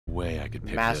way I could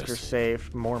pick Master this.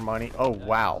 safe, more money. Oh,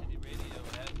 wow.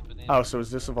 Oh, so is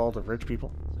this of all the rich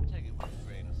people? So take it with a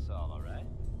grain of salt, alright?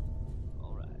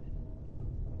 Alright.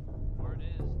 Word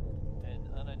is, an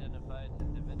unidentified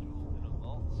individual in a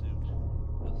vault suit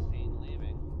was seen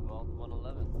leaving Vault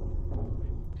 111.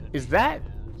 Is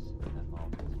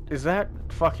that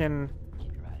fucking...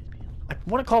 I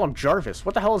want to call him Jarvis.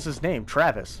 What the hell is his name?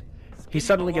 Travis. He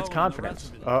suddenly gets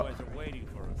confidence. Are waiting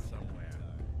for us somewhere.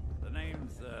 The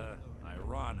name's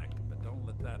ironic, but don't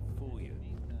let that fool you.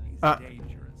 He's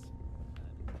dangerous.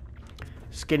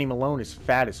 Skinny Malone is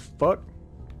fat as fuck.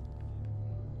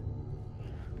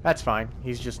 That's fine.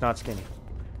 He's just not skinny.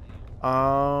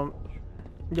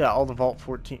 Yeah, all the Vault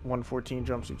 114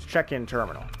 jumpsuits. Check-in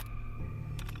terminal.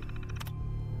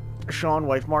 Sean,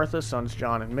 wife Martha, sons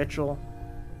John and Mitchell.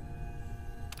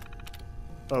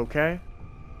 Okay.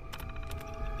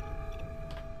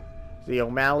 The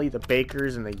O'Malley, the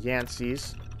Bakers, and the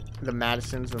Yanceys. The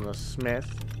Madisons and the Smith.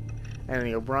 And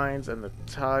the O'Briens and the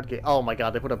Todd... Oh my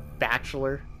god, they put a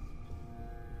bachelor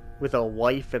with a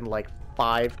wife and like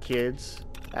 5 kids.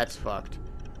 That's fucked.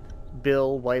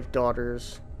 Bill, wife,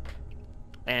 daughters,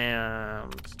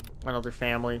 and another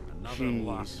family. Another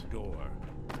locked door.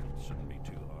 Shouldn't be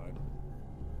too hard.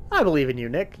 I believe in you,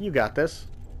 Nick. You got this.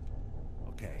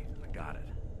 Okay, I got it.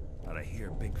 But I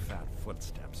hear big fat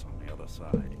footsteps on the other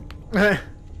side.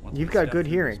 You've got good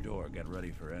hearing. Door, get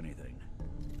ready for anything.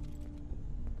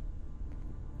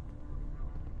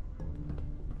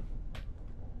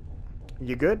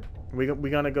 You good? We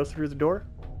gonna go through the door?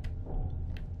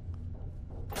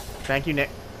 Thank you, Nick.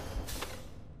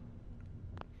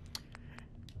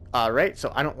 Alright,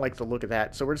 so I don't like the look of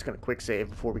that, so we're just gonna quick save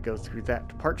before we go through that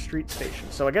to Park Street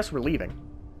Station. So I guess we're leaving.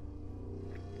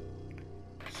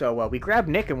 So we grabbed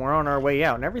Nick and we're on our way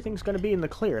out, and everything's gonna be in the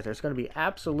clear. There's gonna be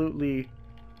absolutely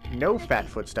no fat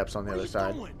footsteps on the other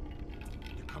side. You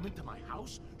come into my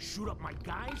house, shoot up my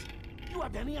guys? You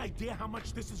have any idea how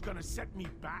much this is gonna set me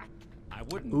back? I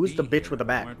wouldn't. Who's the bitch with the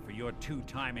bat? For your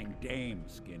two-timing dame,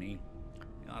 Skinny.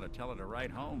 You ought to tell her to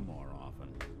write home more often.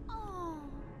 Oh,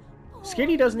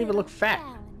 Skinny doesn't even look fat.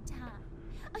 Valentine.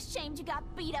 Ashamed you got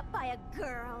beat up by a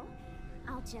girl.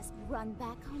 I'll just run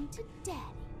back home to Daddy,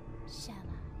 shall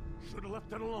I? Should have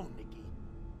left it alone, Nikki.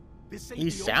 This ain't He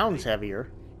the old sounds days. heavier.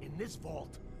 In this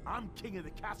vault, I'm king of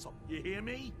the castle. You hear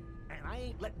me? And I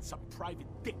ain't letting some private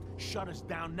dick shut us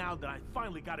down now that I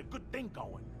finally got a good thing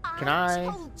going. Can I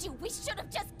told you we should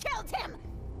have just killed him.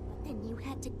 But then you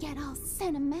had to get all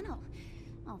sentimental.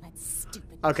 Oh, that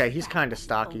stupid. Okay, he's crap kind of of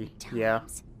stocky. old Yeah.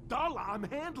 times. Darla, I'm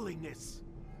handling this.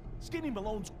 Skinny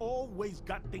Malone's always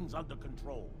got things under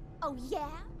control. Oh, yeah?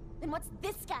 Then what's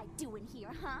this guy doing here,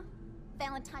 huh?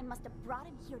 Valentine must have brought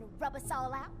him here to rub us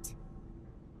all out.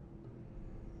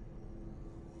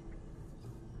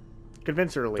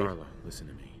 Convince her to leave. Darla, listen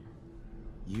to me.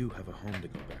 You have a home to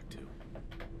go back to.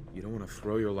 You don't want to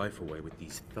throw your life away with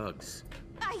these thugs.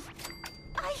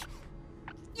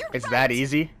 You're It's right. that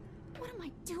easy? What am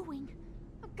I doing?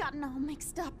 I've gotten all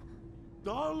mixed up.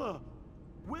 Darla,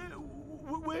 where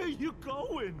are you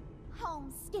going?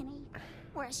 Home, Skinny,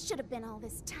 where I should have been all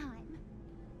this time.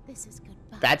 This is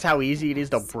goodbye. That's how easy it is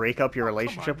to break up your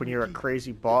relationship when you're a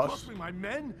crazy You boss? cost me my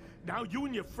men. Now you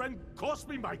and your friend cost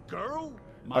me my girl.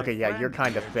 Okay, yeah, you're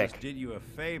friend kinda here thick. just did you a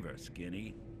favor,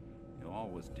 Skinny. You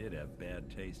always did have bad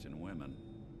taste in women.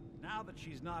 Now that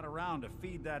she's not around to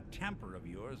feed that temper of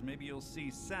yours, maybe you'll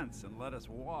see sense and let us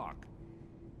walk.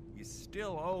 You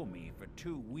still owe me for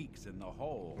 2 weeks in the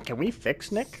hole. Can we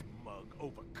fix Nick? Smug,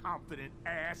 overconfident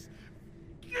ass.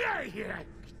 Get out of here!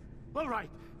 All right,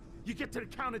 you get to the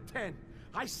count of 10.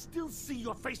 I still see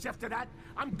your face after that.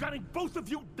 I'm gunning both of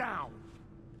you down.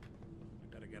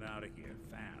 I gotta get out of here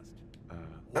fast.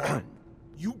 1.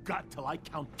 You got till I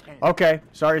count 10. Okay,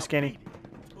 sorry, Skinny.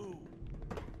 2.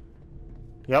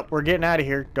 Yep, we're getting out of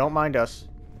here. Don't mind us.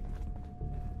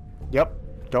 Yep,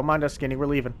 don't mind us, Skinny. We're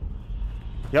leaving.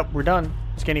 Yep, we're done.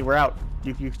 Skinny, we're out.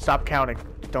 You stop counting.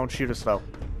 Don't shoot us, though.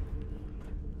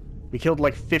 We killed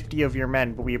like 50 of your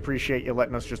men, but we appreciate you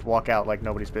letting us just walk out like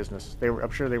nobody's business. I'm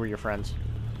sure they were your friends.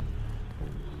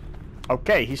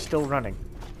 Okay, he's still running.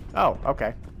 Oh,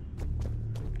 okay.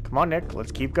 Come on, Nick.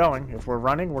 Let's keep going. If we're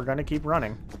running, we're gonna keep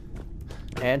running.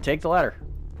 And take the ladder.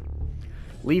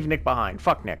 Leave Nick behind.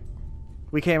 Fuck Nick.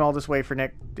 We came all this way for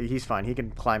Nick. He's fine. He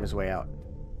can climb his way out.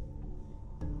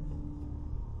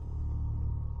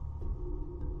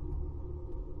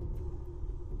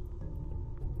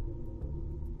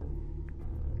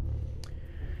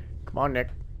 Come on, Nick.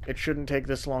 It shouldn't take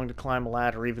this long to climb a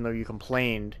ladder, even though you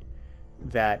complained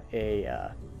that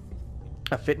a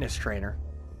fitness trainer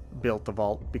built the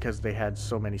vault because they had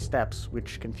so many steps,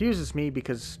 which confuses me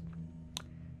because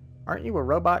aren't you a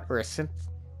robot or a synth?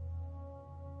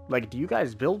 Like, do you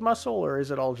guys build muscle, or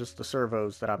is it all just the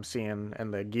servos that I'm seeing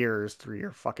and the gears through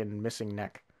your fucking missing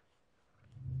neck?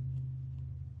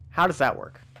 How does that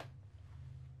work?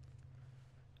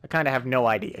 I kind of have no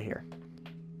idea here.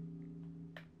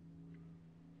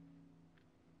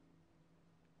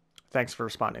 Thanks for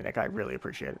responding, Nick. I really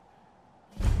appreciate it.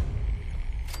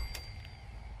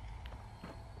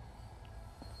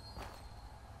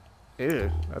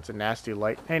 Ew, that's a nasty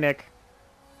light. Hey, Nick.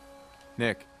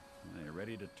 Nick, Are you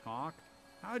ready to talk?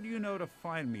 How do you know to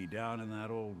find me down in that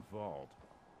old vault?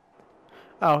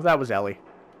 Oh, that was Ellie.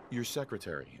 your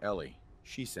secretary, Ellie,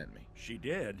 she sent me. She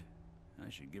did? I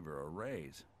should give her a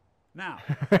raise. Now,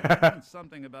 you mentioned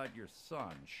something about your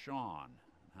son, Sean,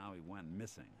 and how he went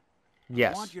missing.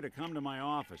 Yes. I want you to come to my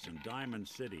office in Diamond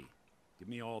City. Give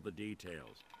me all the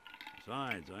details.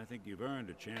 Besides, I think you've earned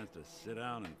a chance to sit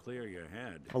down and clear your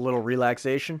head. A little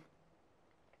relaxation.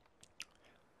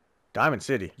 Diamond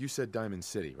City. You said Diamond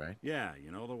City, right? Yeah,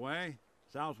 you know the way?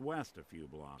 Southwest a few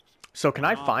blocks. So can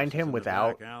My I find office is him in the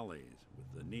without... back alleys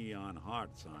with the neon heart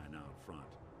sign out front.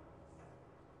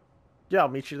 Yeah, I'll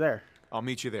meet you there. I'll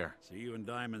meet you there. See you in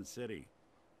Diamond City.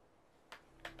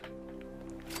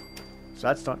 So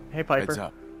that's done. Hey, Piper. Heads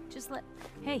up. Just let...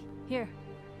 Hey, here.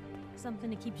 Something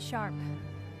to keep you sharp.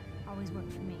 Always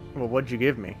worked for me. Well, what'd you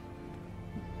give me?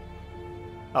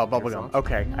 Oh, bubblegum.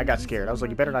 Okay, I got scared. I was like,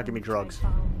 you better not give me drugs.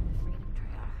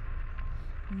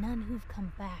 None who've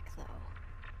come back, though.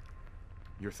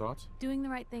 Your thoughts? Doing the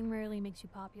right thing rarely makes you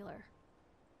popular.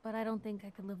 But I don't think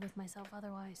I could live with myself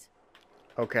otherwise.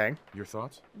 Okay. Your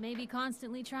thoughts? Maybe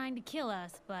constantly trying to kill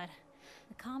us, but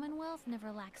the Commonwealth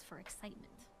never lacks for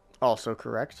excitement. Also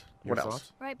correct. Your What else?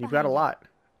 thoughts? Right You've got a behind you. lot.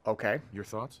 Okay. Your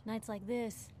thoughts? Nights like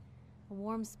this, a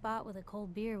warm spot with a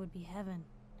cold beer would be heaven.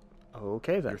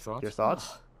 Okay, then. Your thoughts? Your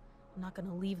thoughts? I'm not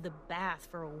gonna leave the bath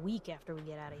for a week after we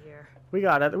get out of here. We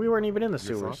got it. We weren't even in the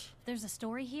Your sewers. thoughts? If there's a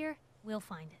story here, we'll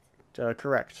find it.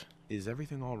 Correct. Is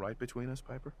everything all right between us,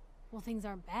 Piper? Well, things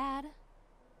aren't bad.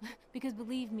 Because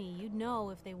believe me, you'd know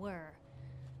if they were.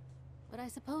 But I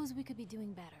suppose we could be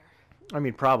doing better. I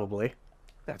mean, probably.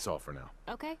 That's all for now.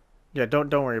 Okay? Yeah,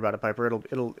 don't worry about it, Piper.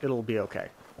 It'll be okay.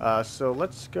 So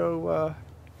let's go.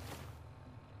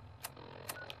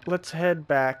 Let's head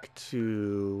back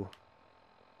to.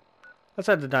 Let's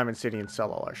head to Diamond City and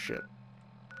sell all our shit.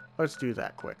 Let's do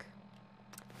that quick.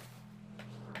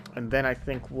 And then I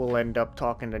think we'll end up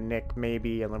talking to Nick,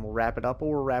 maybe, and then we'll wrap it up,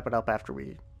 or we'll wrap it up after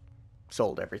we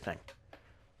sold everything.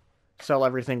 Sell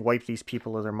everything, wipe these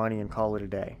people of their money, and call it a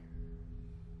day.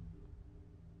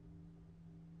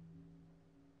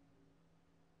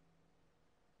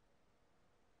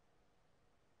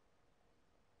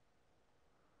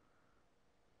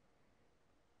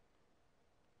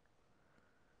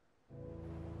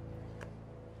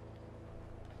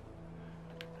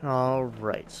 All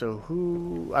right. So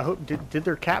who? I hope did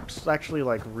their caps actually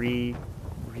like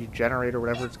regenerate or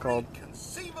whatever it's called?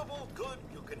 Conceivable good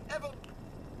you can ever.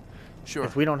 Sure.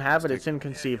 If we don't have it, it's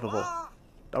inconceivable.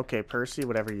 Okay, Percy,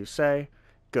 whatever you say.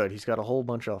 Good. He's got a whole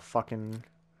bunch of fucking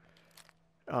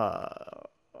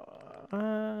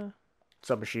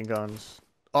submachine guns.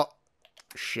 Oh,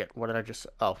 shit. What did I just?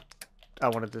 Oh, I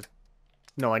wanted to.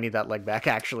 No, I need that leg back.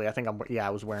 Actually, I think I'm. Yeah,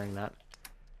 I was wearing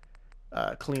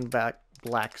that. Clean back.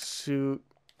 Black suit,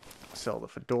 sell the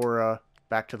fedora,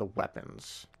 back to the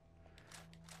weapons.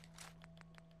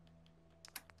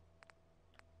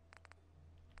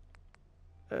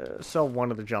 Sell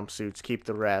one of the jumpsuits, keep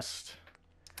the rest.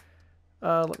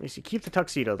 Let me see, keep the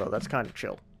tuxedo though, that's kind of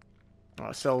chill.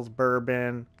 Sell the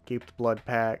bourbon, keep the blood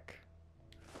pack.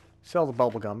 Sell the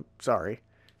bubblegum, sorry.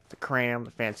 The cram,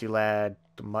 the fancy lad,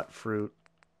 the mutt fruit.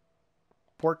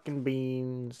 Pork and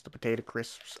beans, the potato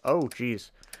crisps. Oh,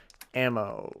 jeez.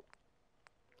 Ammo.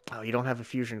 Oh, you don't have a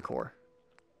fusion core.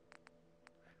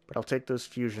 But I'll take those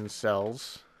fusion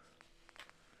cells.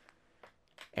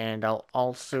 And I'll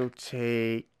also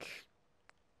take...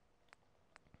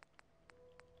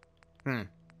 I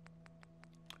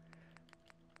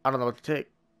don't know what to take.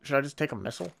 Should I just take a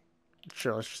missile?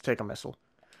 Sure, let's just take a missile.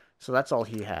 So that's all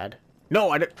he had. No,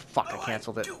 I didn't... Fuck, I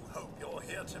canceled it.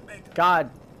 God.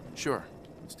 Sure.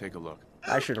 Let's take a look.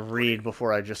 I should read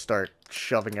before I just start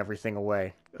shoving everything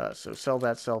away. So sell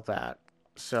that, sell that.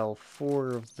 Sell 4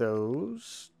 of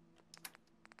those.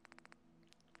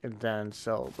 And then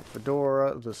sell the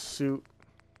fedora, the suit.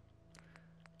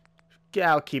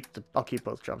 Yeah, I'll keep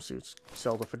both jumpsuits.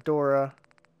 Sell the fedora.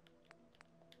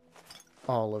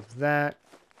 All of that.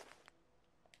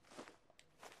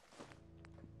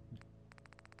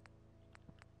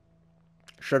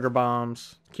 sugar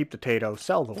bombs, keep the potato,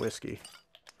 sell the whiskey.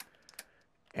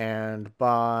 And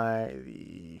buy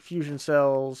the fusion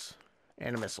cells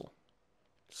and a missile.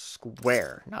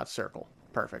 Square, not circle.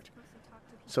 Perfect.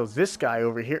 So this guy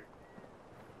over here...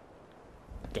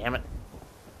 Damn it.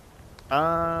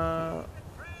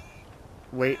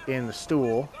 Wait in the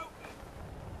stool.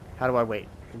 How do I wait?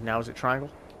 Now is it triangle?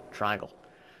 Triangle.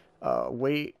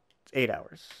 Wait 8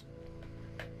 hours.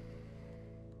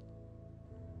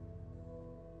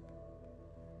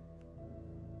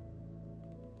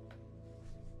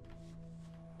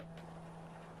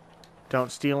 Don't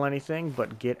steal anything,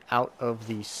 but get out of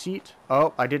the seat.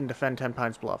 Oh, I didn't defend 10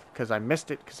 Pines Bluff because I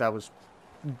missed it because I was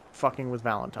fucking with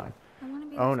Valentine. I want to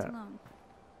be Oh left no. alone.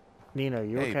 Nina,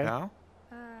 you Hey, okay? pal.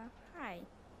 Hi.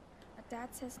 Dad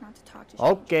says not to talk to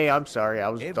Okay, I'm sorry.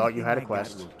 I thought you had a Everything I got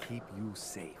quest. will keep you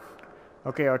safe.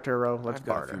 Okay, Arturo, let's I've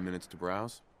got a barter. few minutes to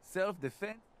browse.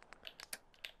 Self-defense.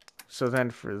 So then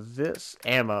for this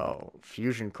ammo,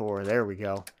 fusion core, there we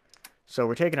go. So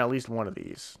we're taking at least one of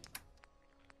these.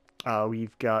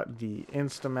 We've got the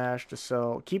Instamash to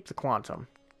sell. Keep the Quantum.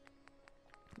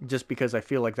 Just because I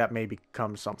feel like that may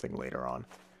become something later on.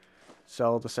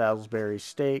 Sell the Salisbury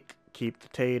steak. Keep the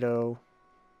potato.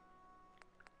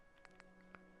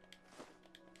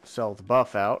 Sell the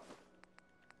buff out.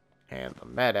 And the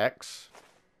Med-X.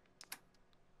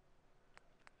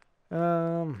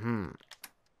 Oh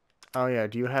yeah,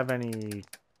 do you have any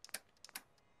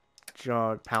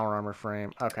junk, power armor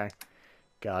frame? Okay,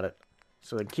 got it.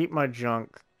 So then keep my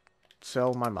junk,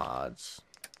 sell my mods.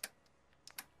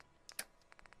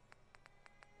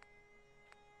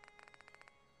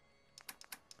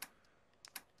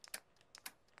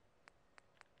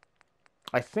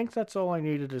 I think that's all I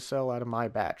needed to sell out of my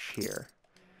batch here.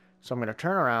 So I'm going to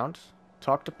turn around,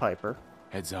 talk to Piper,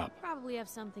 Heads up. Probably have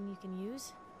something you can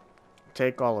use.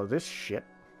 take all of this shit,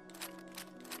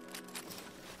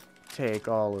 take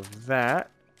all of that,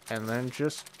 and then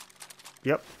just,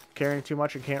 yep, carrying too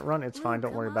much and can't run, it's fine,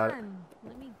 don't worry about it.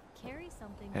 Let me carry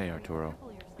something. Hey, before you Arturo.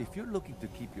 cripple yourself. If you're looking to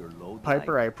keep your load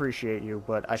Piper, I light, appreciate you,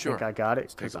 but I think Sure. I got it,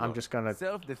 Let's take because a I'm look. just going to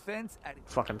self-defense at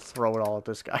fucking throw it all at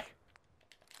this guy.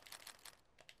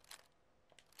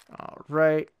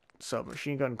 Alright,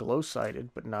 submachine gun,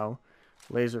 glow-sighted, but no.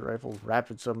 Laser rifle,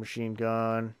 rapid submachine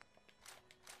gun.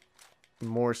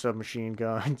 More submachine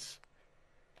guns.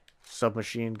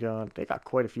 Submachine gun. They got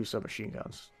quite a few submachine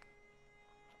guns.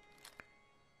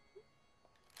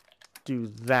 Do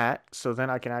that, so then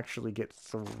I can actually get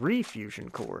 3 fusion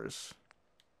cores.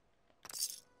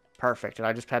 Perfect, and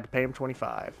I just had to pay him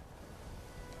 25.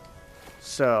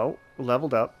 So,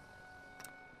 leveled up.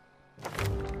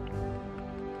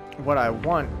 What I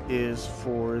want is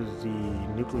for the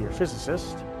nuclear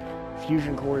physicist,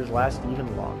 fusion cores last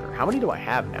even longer. How many do I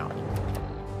have now?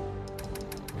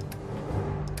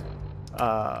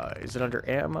 Is it under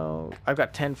ammo? I've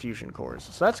got 10 fusion cores,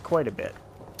 so that's quite a bit.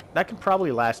 That can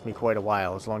probably last me quite a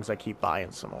while as long as I keep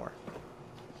buying some more.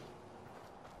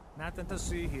 Nothing to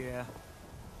see here.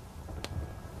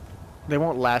 They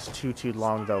won't last too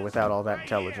long though without all that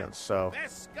intelligence, so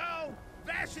Let's go!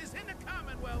 Vash is in the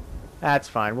Commonwealth! that's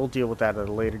fine. We'll deal with that at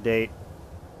a later date.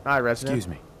 Hi, Resident.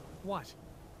 Excuse me. What?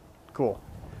 Cool.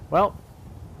 Well,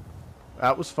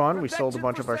 that was fun. We sold a Protection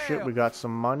bunch for of our shit. sale. We got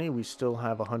some money. We still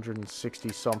have 160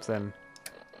 something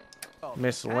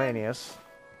miscellaneous.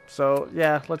 So,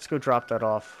 yeah, let's go drop that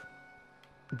off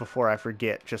before I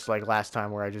forget, just like last time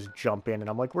where I just jump in and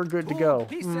I'm like, we're good to go.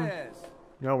 Pieces.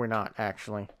 No, we're not,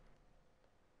 actually.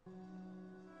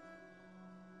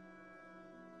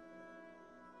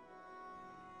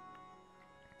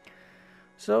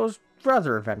 So it was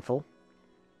rather eventful.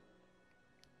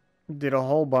 Did a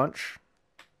whole bunch,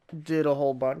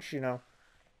 you know.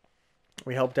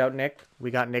 We helped out Nick. We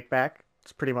got Nick back.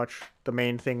 It's pretty much the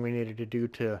main thing we needed to do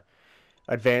to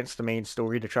advance the main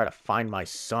story, to try to find my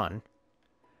son.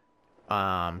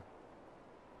 The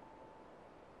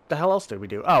hell else did we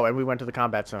do? Oh, and we went to the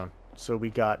combat zone. So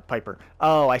we got Piper.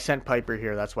 Oh, I sent Piper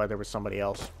here. That's why there was somebody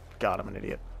else. God, I'm an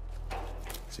idiot.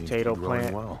 Seems to be Potato growing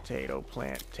plant, well. potato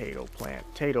plant, potato plant,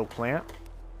 potato plant.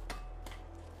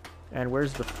 And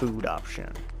where's the food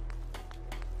option?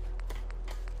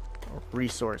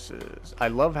 Resources. I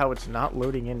love how it's not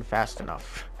loading in fast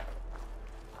enough.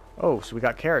 Oh, so we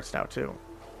got carrots now too.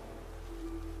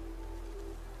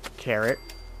 Carrot.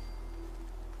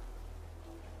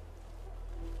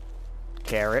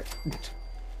 Carrot.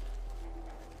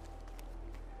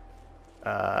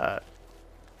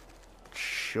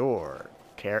 Sure.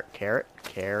 Carrot, carrot,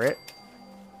 carrot.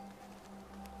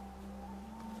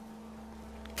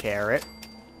 Carrot.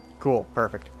 Cool,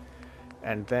 perfect.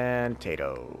 And then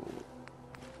potato.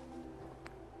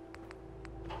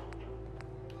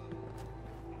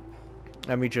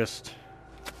 Let me just...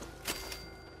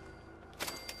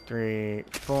 3,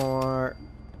 4,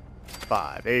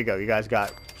 5. There you go. You guys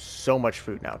got so much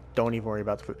food now. Don't even worry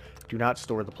about the food. Do not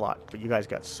store the plot. But you guys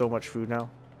got so much food now.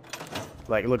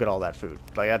 Like, look at all that food.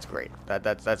 Like, that's great.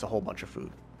 That's a whole bunch of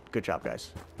food. Good job,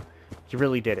 guys. You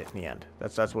really did it in the end.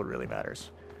 That's what really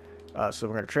matters. So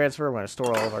we're going to transfer. We're going to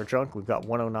store all of our junk. We've got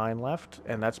 109 left.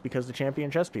 And that's because the champion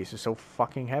chest piece is so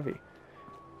fucking heavy.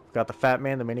 We've got the Fat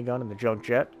Man, the minigun, and the junk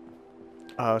jet.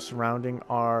 Surrounding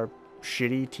our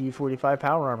shitty T-45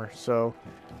 power armor. So,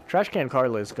 Trash Can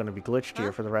Carla is going to be glitched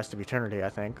here for the rest of eternity, I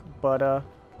think. But,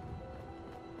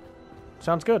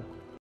 sounds good.